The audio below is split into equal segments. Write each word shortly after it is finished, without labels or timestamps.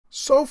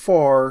So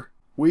far,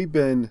 we've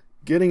been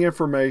getting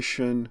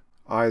information,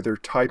 either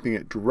typing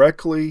it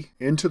directly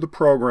into the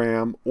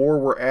program, or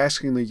we're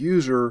asking the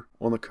user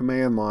on the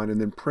command line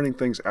and then printing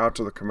things out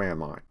to the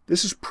command line.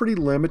 This is pretty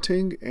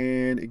limiting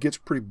and it gets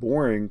pretty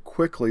boring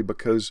quickly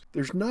because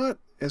there's not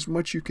as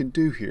much you can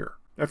do here.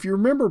 Now, if you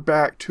remember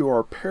back to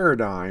our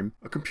paradigm,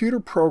 a computer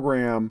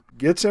program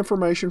gets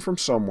information from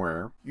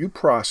somewhere, you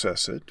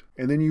process it,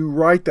 and then you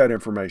write that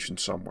information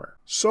somewhere.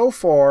 So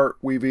far,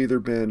 we've either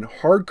been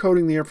hard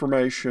coding the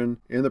information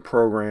in the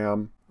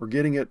program or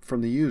getting it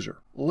from the user.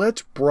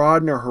 Let's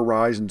broaden our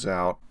horizons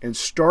out and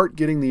start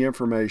getting the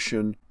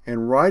information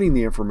and writing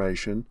the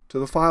information to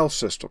the file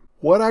system.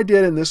 What I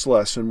did in this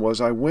lesson was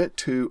I went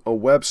to a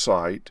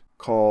website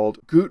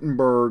called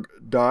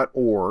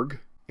Gutenberg.org,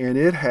 and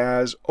it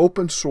has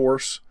open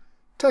source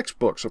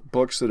textbooks of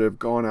books that have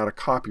gone out of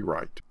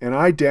copyright. And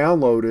I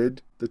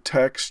downloaded the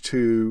text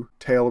to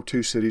Tale of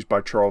Two Cities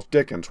by Charles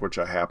Dickens, which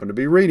I happen to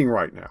be reading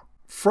right now.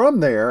 From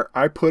there,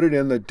 I put it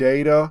in the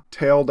data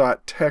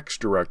tale.txt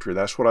directory.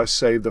 That's what I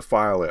saved the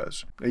file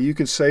as. Now you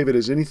can save it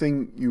as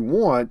anything you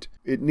want.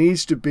 It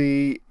needs to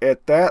be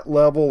at that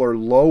level or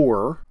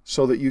lower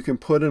so that you can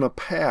put in a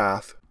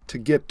path to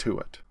get to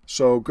it.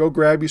 So go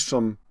grab you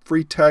some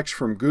free text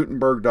from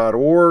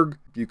Gutenberg.org.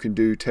 You can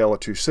do Tale of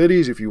Two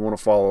Cities if you want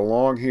to follow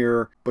along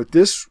here. But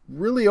this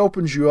really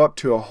opens you up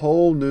to a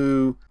whole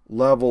new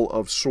level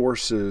of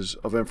sources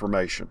of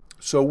information.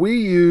 So we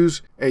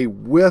use a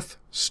with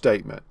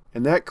statement,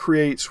 and that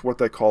creates what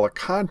they call a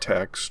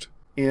context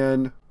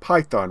in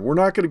Python. We're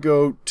not going to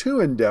go too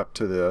in-depth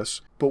to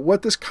this, but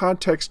what this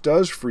context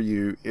does for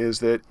you is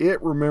that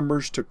it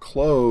remembers to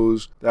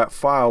close that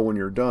file when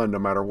you're done, no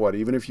matter what.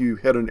 Even if you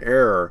hit an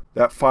error,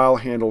 that file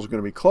handle is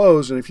going to be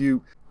closed, and if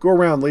you go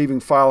around leaving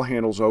file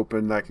handles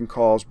open, that can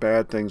cause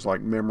bad things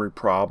like memory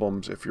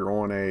problems if you're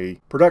on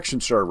a production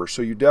server.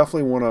 So you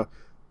definitely want to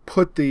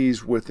put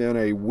these within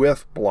a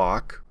with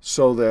block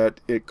so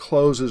that it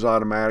closes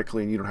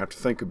automatically and you don't have to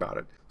think about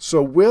it.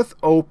 So with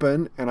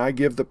open, and I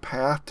give the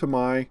path to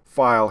my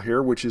file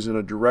here, which is in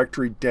a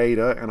directory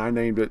data, and I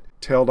named it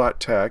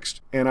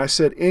tale.txt, and I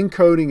said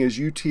encoding is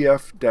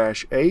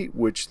UTF-8,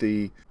 which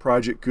the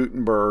Project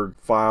Gutenberg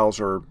files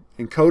are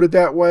encoded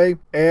that way,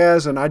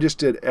 as, and I just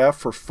did F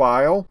for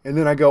file, and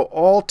then I go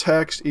all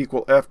text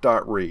equal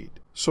f.read.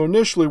 So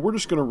initially we're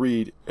just going to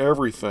read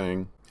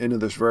everything into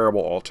this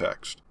variable all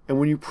text. And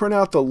when you print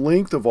out the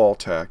length of all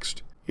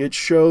text, it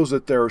shows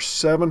that there are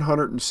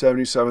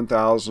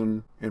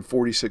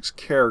 777,046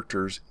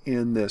 characters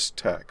in this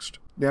text.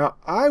 Now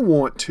I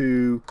want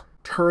to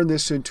turn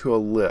this into a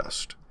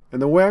list. And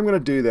the way I'm going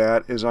to do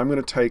that is I'm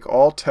going to take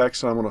all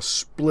text and I'm going to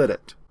split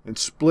it. And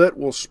split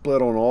will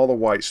split on all the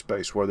white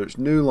space, whether it's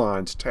new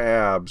lines,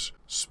 tabs,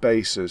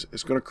 spaces.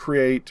 It's going to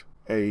create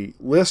a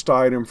list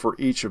item for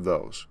each of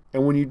those.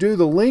 And when you do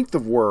the length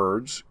of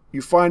words,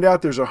 you find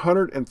out there's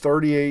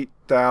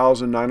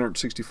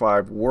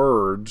 138,965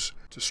 words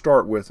to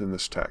start with in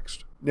this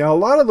text. Now, a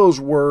lot of those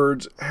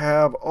words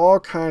have all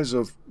kinds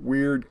of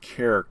weird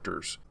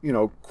characters. You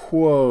know,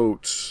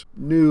 quotes,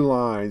 new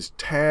lines,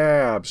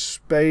 tabs,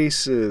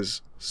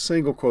 spaces,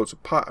 single quotes,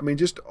 I mean,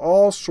 just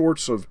all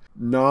sorts of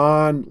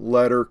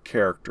non-letter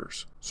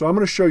characters. So I'm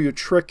going to show you a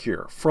trick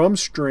here. From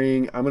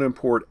string, I'm going to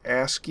import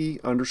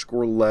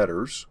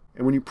ASCII_letters.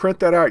 And when you print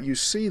that out, you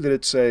see that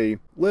it's a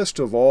list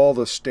of all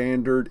the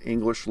standard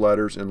English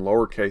letters in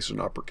lowercase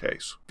and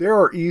uppercase. There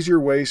are easier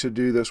ways to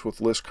do this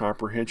with list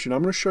comprehension.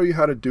 I'm going to show you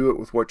how to do it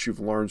with what you've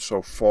learned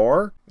so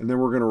far, and then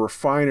we're going to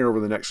refine it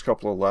over the next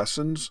couple of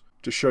lessons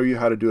to show you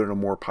how to do it in a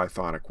more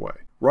Pythonic way.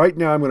 Right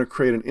now I'm going to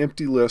create an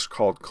empty list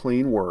called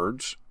clean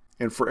words,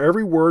 and for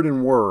every word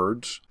in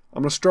words,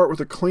 I'm going to start with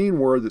a clean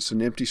word that's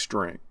an empty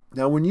string.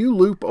 Now when you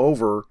loop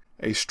over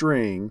a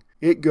string,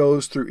 it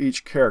goes through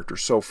each character.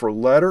 So for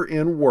letter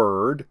in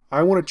word,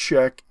 I want to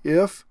check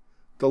if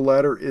the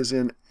letter is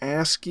in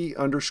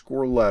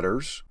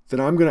ASCII_letters, then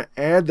I'm going to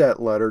add that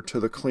letter to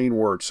the clean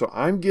word. So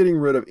I'm getting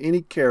rid of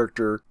any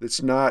character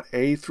that's not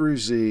A through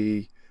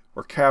Z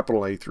or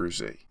capital A through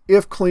Z.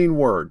 If clean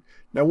word.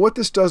 Now what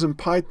this does in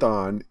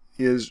Python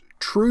is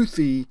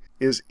truthy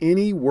is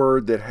any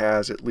word that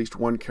has at least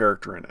one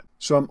character in it.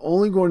 So I'm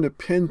only going to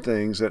pin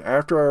things that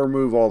after I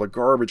remove all the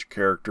garbage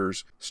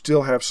characters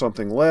still have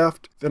something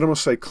left. Then I'm going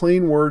to say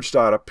clean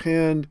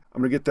words.append.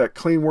 I'm going to get that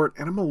clean word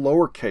and I'm going to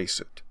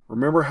lowercase it.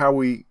 Remember how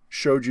we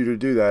showed you to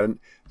do that. And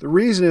the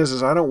reason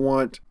is I don't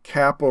want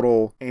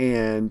capital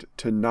and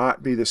to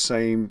not be the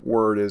same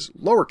word as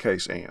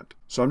lowercase and.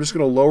 So I'm just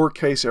going to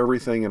lowercase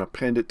everything and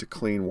append it to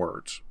clean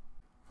words.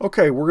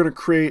 Okay, we're going to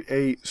create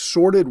a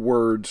sorted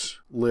words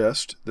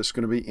list that's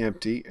going to be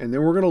empty, and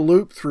then we're going to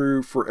loop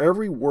through for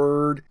every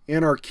word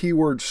in our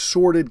keyword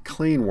sorted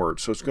clean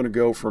words. So it's going to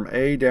go from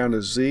A down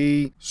to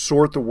Z,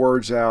 sort the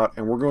words out,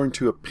 and we're going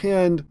to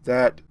append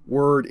that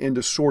word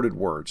into sorted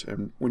words.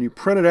 And when you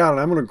print it out,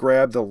 and I'm going to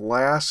grab the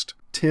last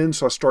 10,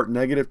 so I start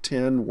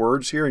 -10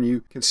 words here, and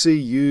you can see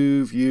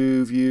you've,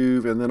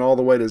 and then all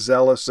the way to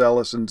zealous,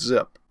 and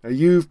zip. Now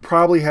you've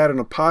probably had an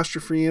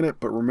apostrophe in it,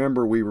 but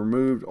remember we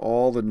removed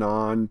all the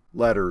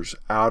non-letters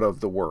out of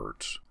the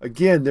words.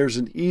 Again, there's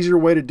an easier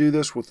way to do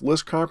this with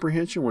list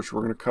comprehension, which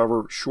we're going to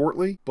cover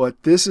shortly,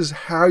 but this is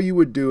how you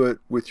would do it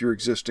with your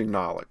existing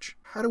knowledge.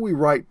 How do we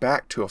write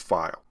back to a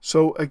file?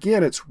 So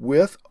again, it's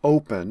with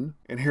open,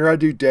 and here I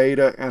do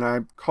data, and I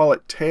call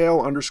it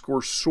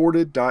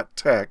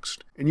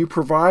tail_sorted.text, and you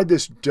provide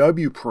this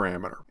W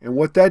parameter. And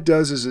what that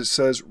does is it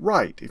says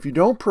write. If you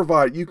don't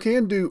provide, you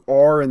can do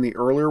R in the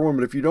earlier one,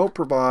 but if you don't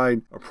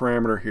provide a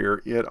parameter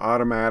here, it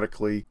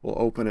automatically will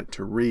open it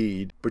to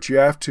read. But you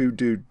have to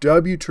do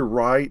W to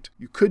write.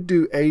 You could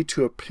do A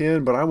to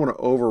append, but I want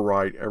to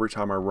overwrite every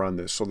time I run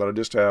this so that I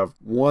just have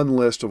one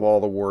list of all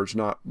the words,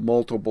 not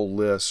multiple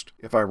lists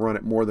if I run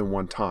it more than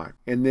one time.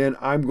 And then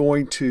I'm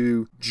going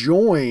to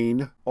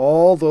join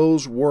all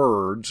those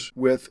words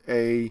with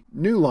a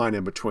new line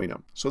in between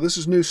them. So this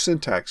is new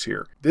syntax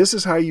here. This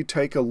is how you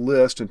take a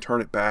list and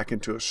turn it back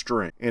into a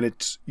string. And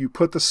you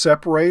put the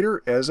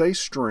separator as a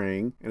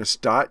string, and it's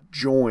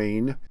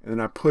 .join, and then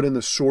I put in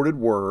the sorted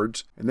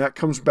words, and that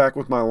comes back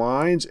with my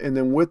lines, and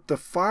then with the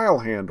file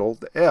handle,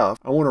 the F,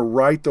 I want to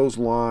write those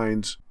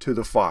lines to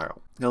the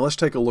file. Now let's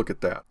take a look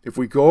at that. If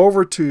we go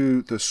over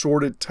to the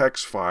sorted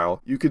text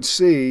file, you can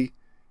see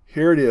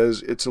here it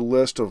is. It's a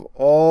list of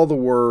all the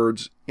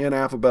words in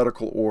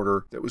alphabetical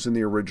order that was in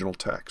the original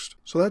text.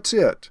 So that's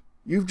it.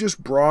 You've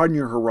just broadened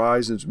your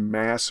horizons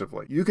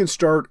massively. You can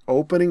start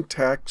opening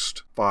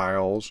text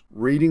files,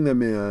 reading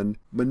them in,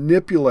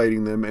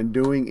 manipulating them, and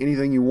doing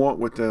anything you want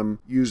with them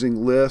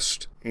using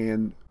list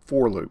and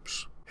for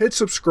loops. Hit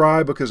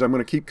subscribe because I'm going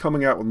to keep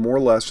coming out with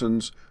more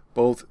lessons,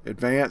 both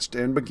advanced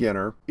and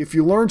beginner. If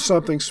you learned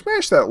something,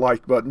 smash that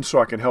like button so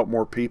I can help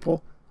more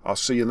people. I'll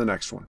see you in the next one.